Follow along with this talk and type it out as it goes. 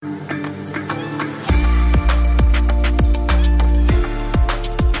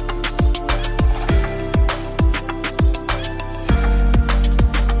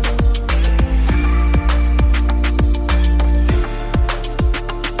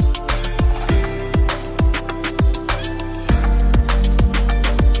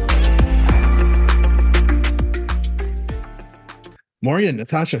Morgan,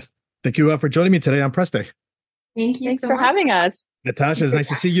 Natasha, thank you for joining me today on Press Day. Thank you Thanks so for much. having us. Natasha, it's nice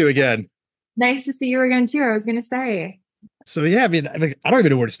to see you again. Nice to see you again too. I was going to say. So yeah, I don't even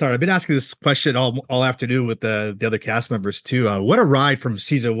know where to start. I've been asking this question all afternoon with the other cast members too. What a ride from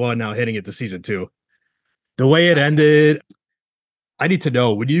season one, now heading into season two. The way it ended, I need to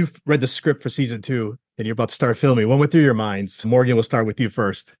know when you've read the script for season two and you're about to start filming. What went through your minds? Morgan, we'll start with you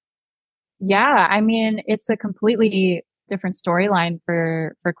first. Yeah, I mean, it's a completely different storyline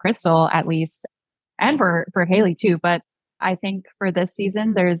for Crystal at least, and for Haley too. But I think for this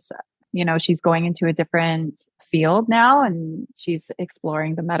season, she's going into a different field now, and she's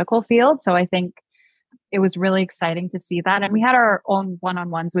exploring the medical field. So I think it was really exciting to see that. And we had our own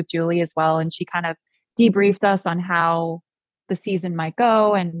one-on-ones with Julie as well, and she kind of debriefed us on how the season might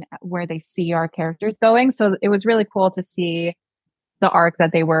go and where they see our characters going. So it was really cool to see the arc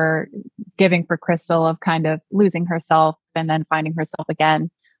that they were giving for Crystal of kind of losing herself and then finding herself again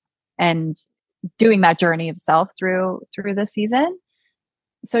and doing that journey of self through this season.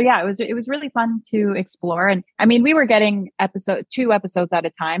 So yeah, it was really fun to explore. And I mean, we were getting two episodes at a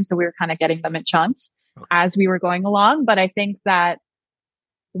time, so we were kind of getting them in chunks as we were going along. But I think that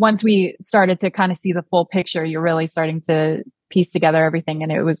once we started to kind of see the full picture, you're really starting to piece together everything,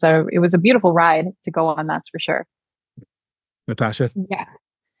 and it was a beautiful ride to go on. That's for sure. Natasha. Yeah.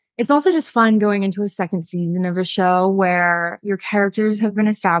 It's also just fun going into a second season of a show where your characters have been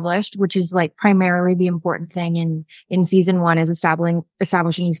established, which is like primarily the important thing in season one is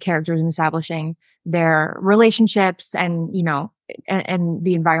establishing these characters and establishing their relationships and, and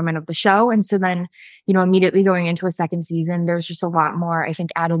the environment of the show. And so then, immediately going into a second season, there's just a lot more, I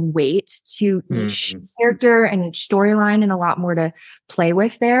think, added weight to each character and each storyline and a lot more to play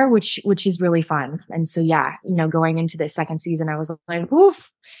with there, which is really fun. And so, yeah, going into this second season, I was like,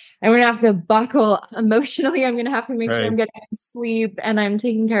 oof. I'm going to have to buckle emotionally. I'm going to have to make sure I'm getting sleep and I'm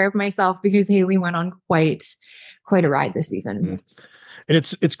taking care of myself because Haley went on quite a ride this season. And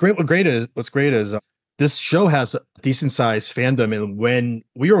it's great. What's great is this show has a decent sized fandom. And when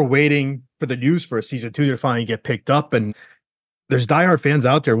we were waiting for the news for a season two to finally get picked up, and there's diehard fans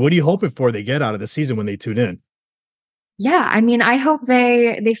out there, what are you hoping for they get out of the season when they tune in? Yeah, I mean, I hope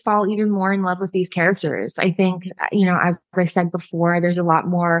they fall even more in love with these characters. I think, as I said before, there's a lot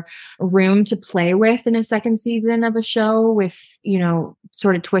more room to play with in a second season of a show with,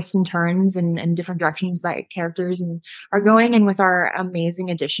 sort of twists and turns and different directions that characters are going. And with our amazing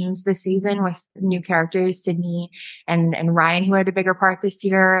additions this season with new characters, Sydney and Ryan, who had a bigger part this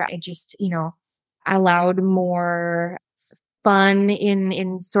year, it just, allowed more fun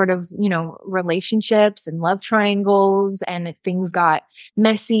in sort of, relationships and love triangles, and things got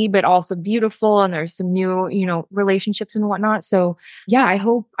messy, but also beautiful. And there's some new, relationships and whatnot. So yeah, I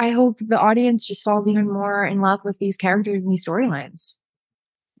hope the audience just falls even more in love with these characters and these storylines.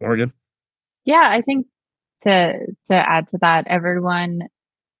 Morgan. Yeah, I think to add to that, everyone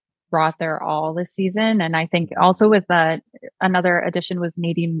brought their all this season. And I think also with another addition was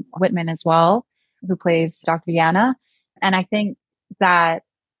Nadine Whitman as well, who plays Dr. Yana. And I think that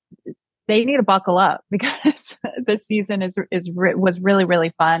they need to buckle up because this season was really,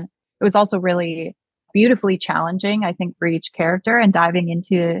 really fun. It was also really beautifully challenging, I think, for each character, and diving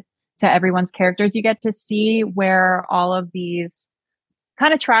into everyone's characters. You get to see where all of these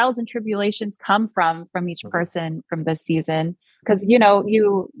kind of trials and tribulations come from each person from this season. Because,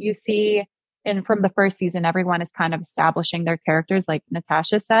 you see from the first season, everyone is kind of establishing their characters, like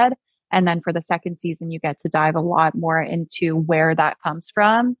Natasha said. And then for the second season, you get to dive a lot more into where that comes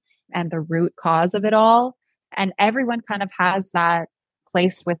from and the root cause of it all. And everyone kind of has that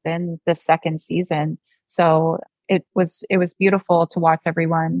place within the second season. So it was beautiful to watch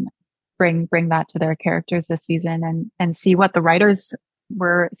everyone bring that to their characters this season and see what the writers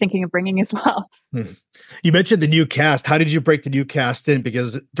were thinking of bringing as well. You mentioned the new cast. How did you break the new cast in?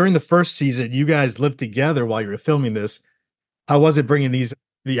 Because during the first season, you guys lived together while you were filming this. How was it bringing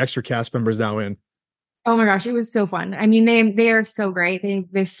the extra cast members now in? Oh my gosh, it was so fun. I mean, they are so great.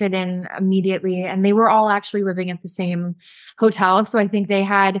 They fit in immediately, and they were all actually living at the same hotel. So I think they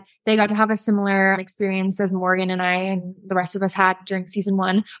got to have a similar experience as Morgan and I and the rest of us had during season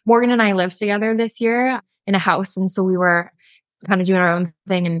one. Morgan and I lived together this year in a house, and so we were kind of doing our own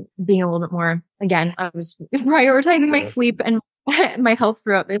thing and being a little bit more. Again, I was prioritizing my sleep and my health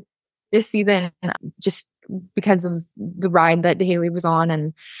throughout this season, just because of the ride that Haley was on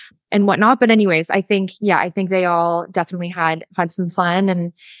and whatnot. But anyways, I think they all definitely had some fun,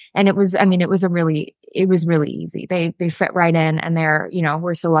 and it was really easy. They fit right in, and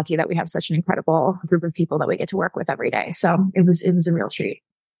we're so lucky that we have such an incredible group of people that we get to work with every day. So it was a real treat.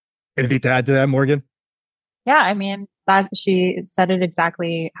 Anything to add to that, Morgan? Yeah, I mean, That she said it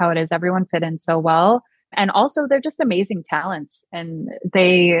exactly how it is. Everyone fit in so well. And also they're just amazing talents and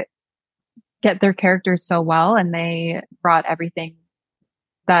they get their characters so well and they brought everything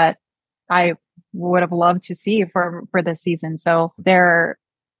that I would have loved to see for this season. So they're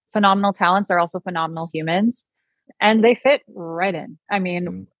phenomenal talents. They're also phenomenal humans and they fit right in. I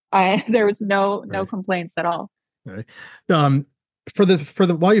mean, there was no complaints at all. Right. For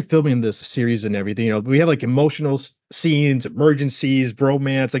the while you're filming this series and everything, you know, we have like emotional scenes, emergencies,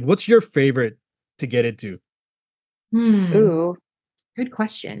 romance. Like, what's your favorite to get into? Ooh, good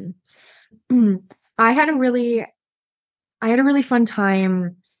question. I had a really fun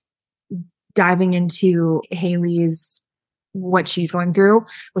time diving into Haley's what she's going through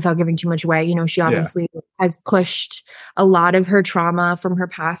without giving too much away. You know, she obviously has pushed a lot of her trauma from her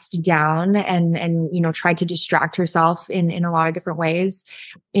past down and you know, tried to distract herself in a lot of different ways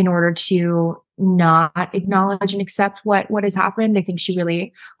in order to not acknowledge and accept what has happened. I think she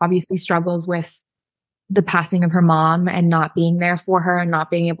really obviously struggles with the passing of her mom and not being there for her and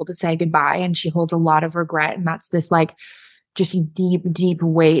not being able to say goodbye. And she holds a lot of regret. And that's this like just deep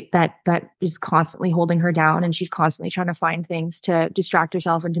weight that is constantly holding her down. And she's constantly trying to find things to distract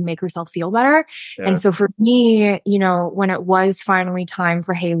herself and to make herself feel better. Yeah. And so for me, you know, when it was finally time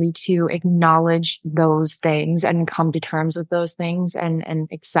for Haley to acknowledge those things and come to terms with those things and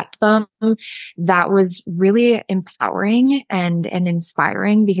accept them, that was really empowering and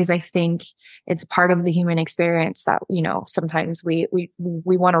inspiring, because I think it's part of the human experience that, you know, sometimes we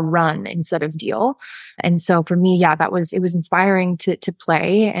want to run instead of deal. And so for me, yeah, it was inspiring to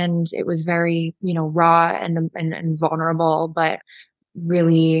play, and it was very, you know, raw and vulnerable, but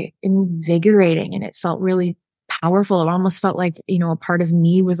really invigorating, and it felt really powerful. It almost felt like, you know, a part of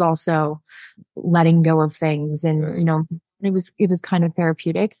me was also letting go of things, and you know, it was kind of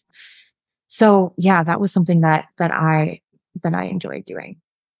therapeutic. So yeah, that was something that I enjoyed doing.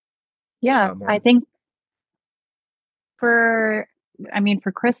 Yeah, I think for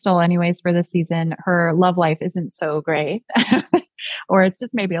Crystal anyways, for this season, her love life isn't so great or it's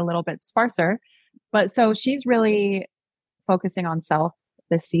just maybe a little bit sparser. But so she's really focusing on self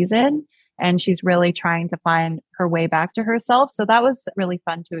this season, and she's really trying to find her way back to herself. So that was really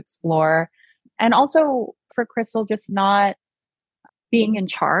fun to explore. And also for Crystal, just not being in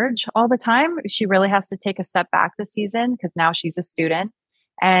charge all the time. She really has to take a step back this season because now she's a student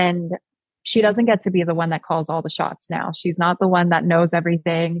and she doesn't get to be the one that calls all the shots now. She's not the one that knows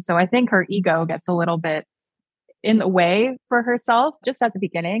everything. So I think her ego gets a little bit in the way for herself just at the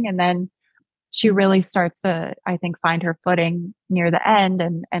beginning. And then she really starts to, I think, find her footing near the end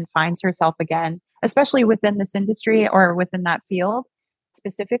and finds herself again, especially within this industry or within that field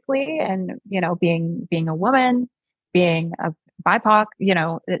specifically. And, you know, being a woman, being a BIPOC, you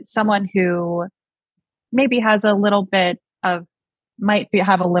know, someone who maybe has a little bit of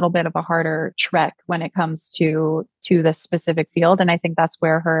have a little bit of a harder trek when it comes to this specific field. And I think that's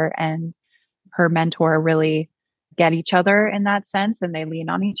where her and her mentor really get each other in that sense, and they lean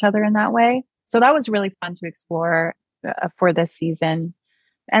on each other in that way. So that was really fun to explore for this season.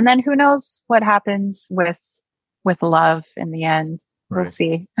 And then who knows what happens with love in the end. We'll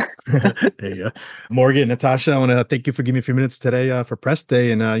see. There you go. Morgan, Natasha, I want to thank you for giving me a few minutes today for press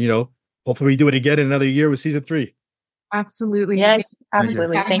day. And, you know, hopefully we do it again in another year with season 3. Absolutely. Yes,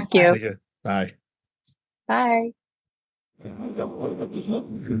 absolutely. Thank you. Bye. Bye.